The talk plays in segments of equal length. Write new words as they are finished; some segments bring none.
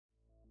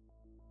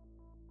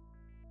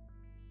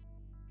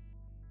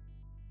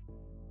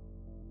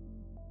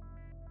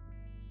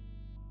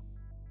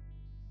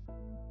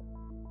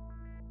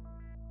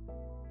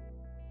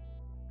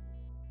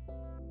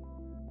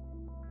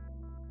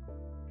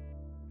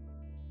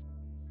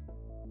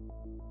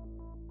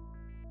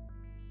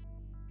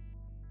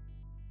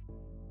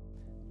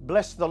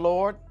Bless the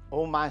Lord,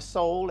 O my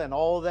soul, and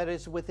all that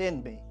is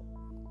within me.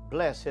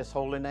 Bless his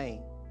holy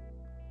name.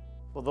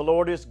 For the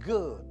Lord is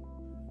good.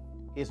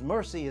 His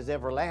mercy is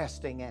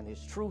everlasting, and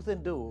his truth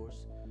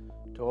endures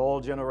to all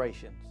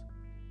generations.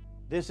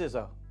 This is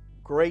a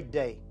great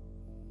day,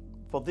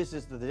 for this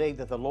is the day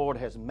that the Lord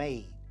has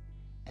made,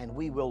 and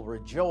we will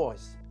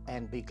rejoice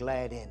and be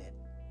glad in it.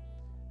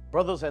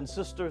 Brothers and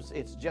sisters,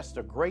 it's just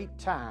a great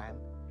time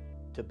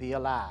to be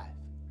alive.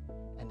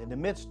 And in the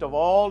midst of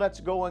all that's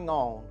going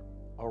on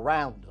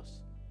around us,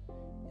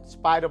 in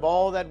spite of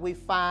all that we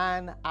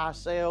find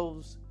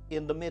ourselves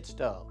in the midst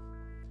of,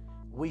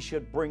 we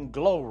should bring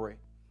glory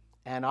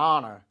and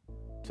honor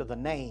to the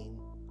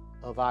name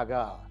of our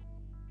God.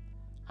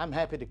 I'm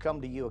happy to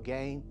come to you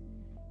again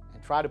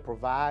and try to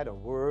provide a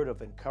word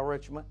of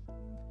encouragement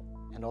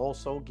and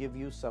also give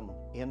you some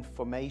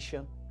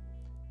information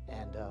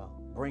and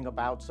bring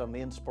about some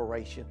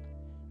inspiration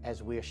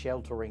as we are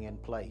sheltering in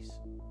place.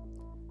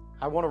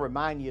 I want to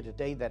remind you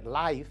today that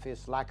life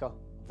is like a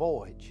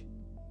voyage.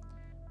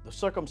 The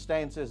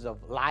circumstances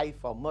of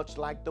life are much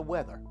like the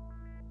weather.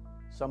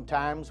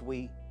 Sometimes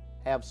we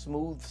have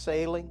smooth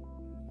sailing,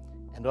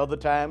 and other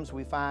times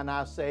we find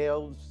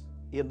ourselves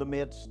in the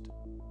midst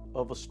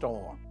of a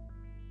storm.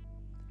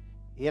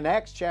 In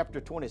Acts chapter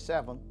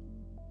 27,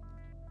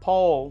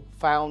 Paul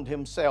found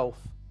himself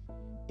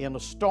in a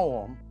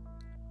storm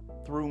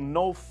through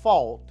no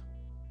fault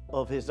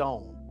of his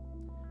own.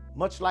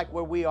 Much like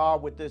where we are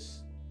with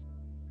this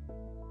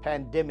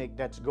pandemic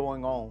that's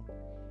going on.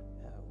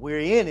 We're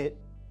in it,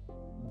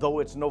 though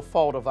it's no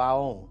fault of our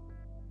own.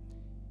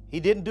 He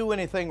didn't do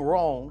anything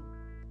wrong.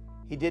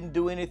 He didn't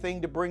do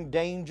anything to bring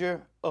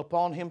danger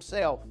upon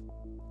himself.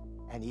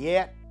 And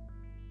yet,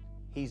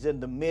 he's in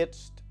the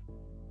midst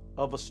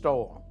of a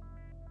storm.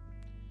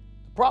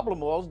 The problem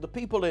was the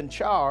people in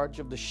charge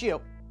of the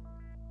ship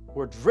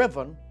were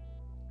driven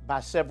by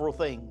several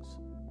things.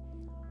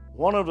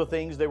 One of the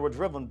things they were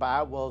driven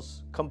by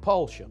was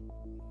compulsion,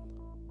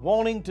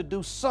 wanting to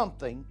do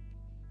something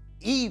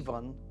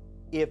even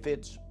if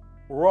it's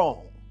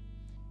wrong.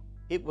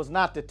 It was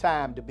not the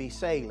time to be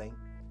sailing,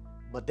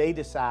 but they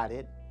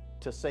decided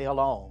to sail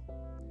on.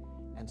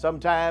 And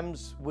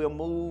sometimes we're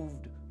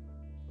moved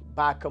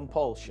by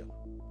compulsion.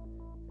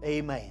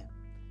 Amen.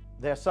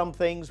 There are some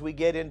things we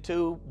get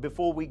into,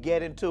 before we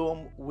get into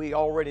them, we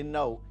already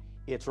know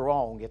it's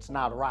wrong, it's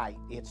not right,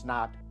 it's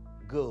not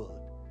good.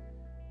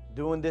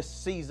 During this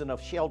season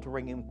of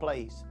sheltering in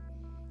place,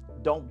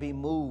 don't be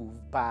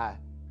moved by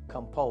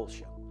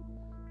compulsion.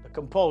 The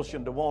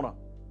compulsion to want to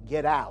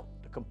get out,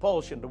 the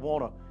compulsion to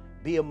want to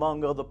be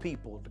among other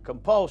people, the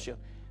compulsion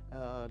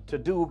to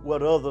do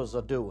what others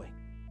are doing.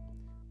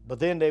 But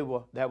then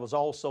there was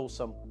also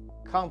some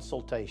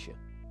consultation.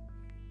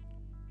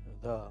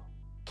 The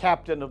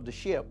captain of the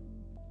ship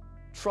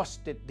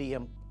trusted the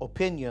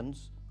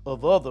opinions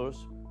of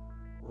others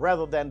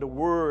rather than the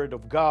word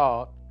of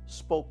God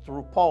spoke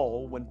through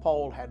Paul when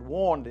Paul had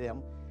warned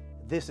them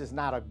this is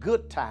not a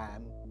good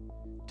time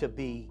to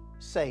be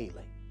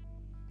sailing.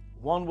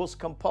 One was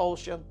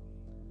compulsion,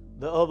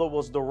 the other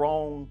was the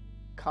wrong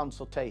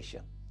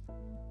consultation.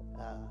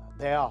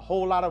 There are a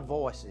whole lot of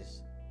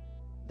voices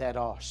that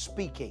are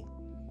speaking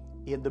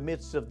in the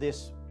midst of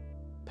this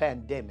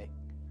pandemic.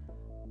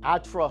 I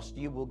trust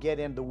you will get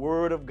in the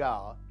Word of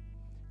God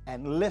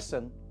and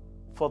listen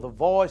for the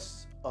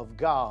voice of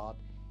God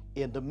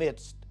in the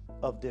midst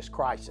of this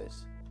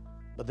crisis.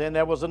 But then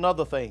there was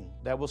another thing,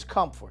 that was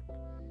comfort.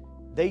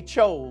 They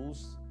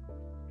chose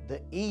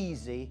the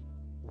easy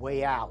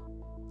way out.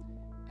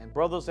 And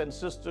brothers and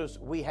sisters,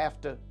 we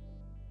have to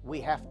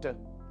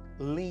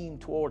lean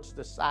towards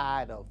the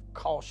side of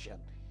caution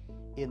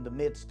in the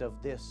midst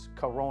of this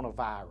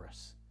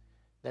coronavirus,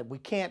 that we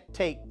can't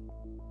take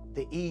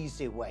the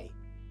easy way.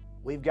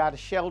 We've got to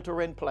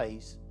shelter in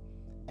place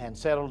and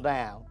settle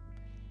down.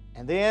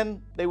 And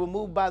then they were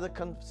moved by the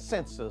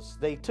consensus.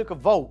 They took a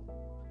vote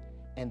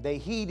and they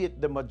heeded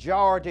the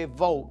majority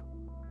vote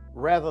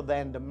rather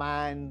than the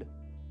mind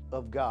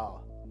of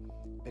God.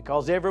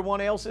 Because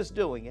everyone else is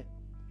doing it,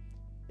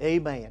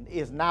 amen,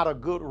 is not a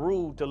good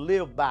rule to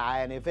live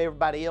by. And if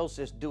everybody else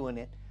is doing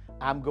it,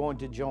 I'm going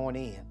to join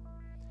in.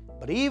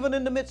 But even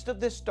in the midst of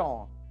this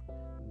storm,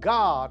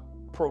 God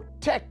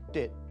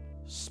protected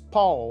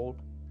Paul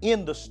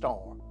in the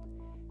storm.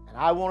 And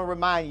I want to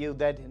remind you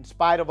that in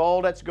spite of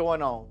all that's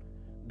going on,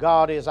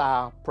 God is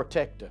our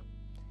protector.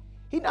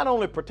 He not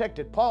only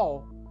protected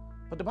Paul,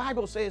 but the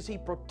Bible says he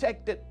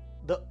protected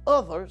the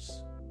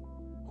others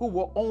who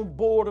were on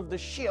board of the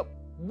ship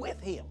with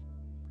him.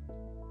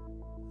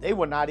 They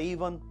were not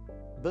even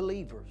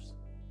believers.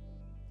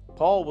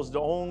 Paul was the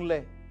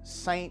only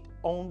saint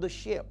on the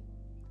ship,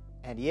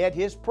 and yet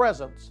his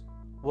presence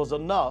was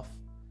enough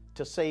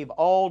to save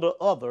all the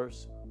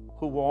others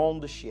who were on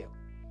the ship.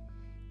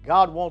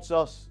 God wants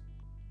us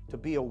to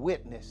be a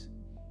witness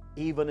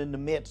even in the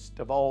midst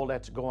of all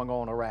that's going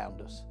on around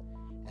us.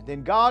 And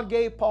then God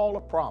gave Paul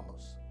a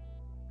promise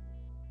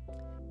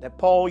that,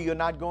 Paul, you're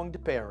not going to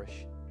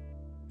perish.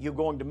 You're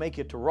going to make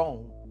it to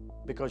Rome,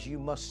 because you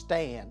must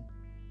stand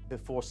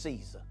before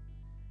Caesar.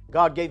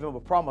 God gave him a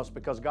promise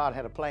because God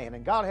had a plan,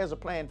 and God has a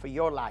plan for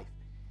your life.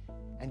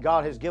 And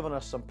God has given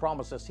us some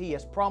promises. He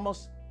has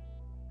promised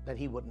that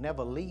He would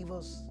never leave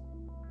us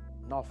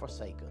nor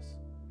forsake us.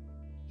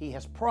 He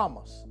has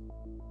promised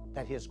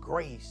that His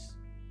grace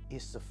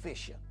is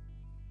sufficient.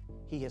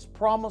 He has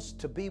promised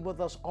to be with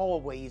us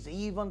always,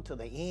 even to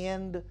the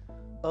end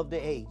of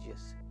the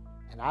ages.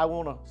 And I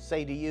want to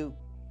say to you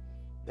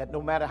that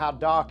no matter how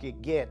dark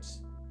it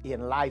gets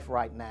in life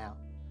right now,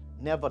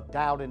 never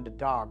doubt in the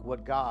dark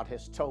what God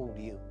has told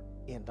you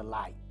in the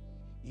light.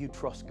 You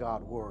trust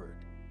God's word.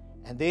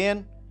 And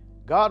then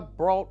God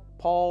brought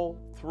Paul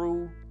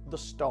through the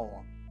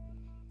storm.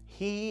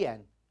 He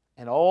and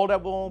all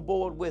that were on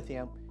board with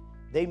him,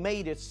 they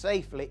made it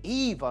safely,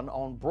 even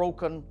on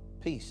broken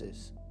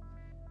pieces.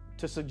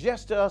 To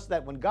suggest to us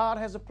that when God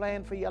has a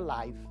plan for your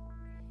life,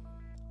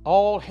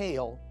 all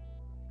hell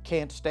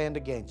can't stand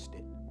against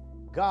it.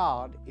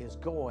 God is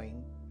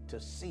going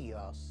to see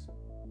us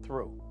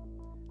through.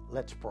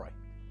 Let's pray.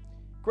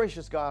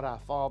 Gracious God, our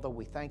Father,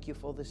 we thank you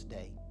for this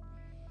day.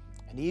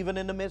 And even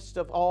in the midst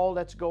of all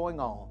that's going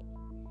on,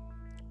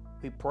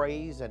 we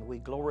praise and we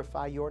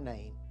glorify your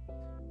name.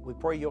 We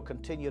pray your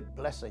continued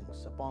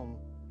blessings upon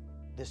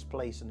this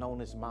place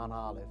known as Mount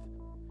Olive.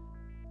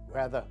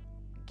 Whether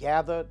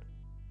gathered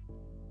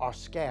or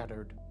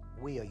scattered,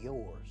 we are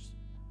yours.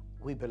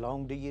 We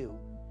belong to you,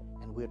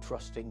 and we're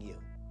trusting you.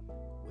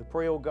 We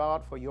pray, oh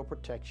God, for your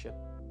protection.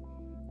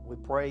 We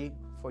pray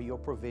for your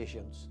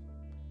provisions.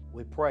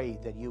 We pray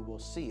that you will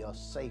see us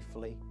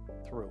safely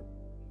through.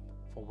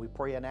 For we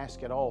pray and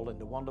ask it all in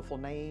the wonderful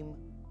name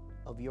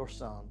of your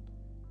Son,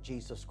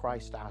 Jesus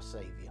Christ, our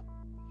Savior.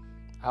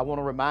 I want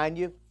to remind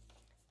you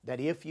that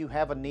if you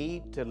have a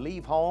need to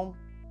leave home,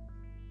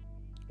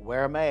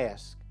 wear a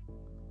mask,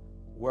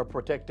 wear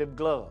protective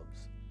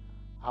gloves.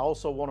 I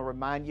also want to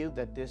remind you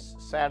that this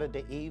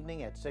Saturday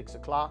evening at 6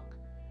 o'clock,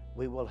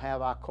 we will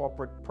have our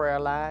corporate prayer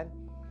line.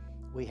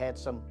 We had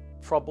some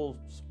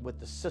troubles with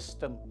the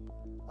system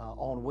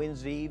on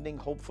Wednesday evening.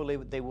 Hopefully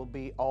they will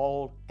be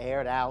all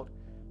aired out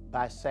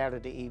by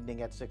Saturday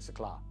evening at 6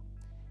 o'clock.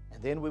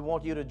 And then we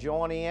want you to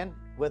join in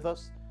with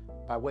us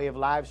by way of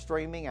live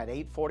streaming at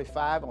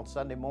 8:45 on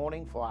Sunday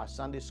morning for our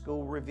Sunday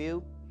school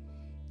review,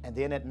 and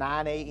then at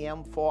 9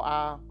 a.m. for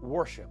our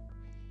worship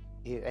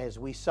as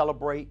we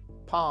celebrate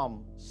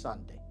Palm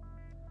Sunday.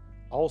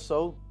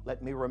 Also,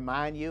 let me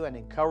remind you and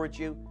encourage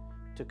you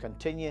to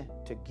continue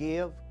to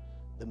give.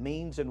 The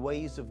means and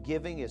ways of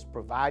giving is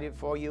provided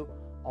for you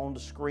on the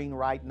screen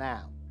right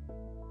now.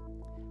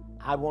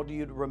 I want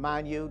to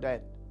remind you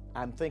that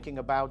I'm thinking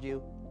about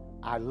you,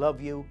 I love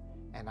you,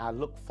 and I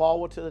look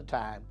forward to the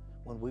time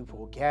when we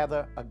will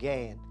gather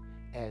again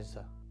as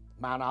a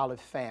Mount Olive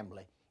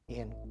family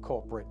in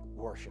corporate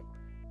worship.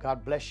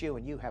 God bless you,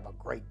 and you have a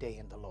great day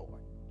in the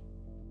Lord.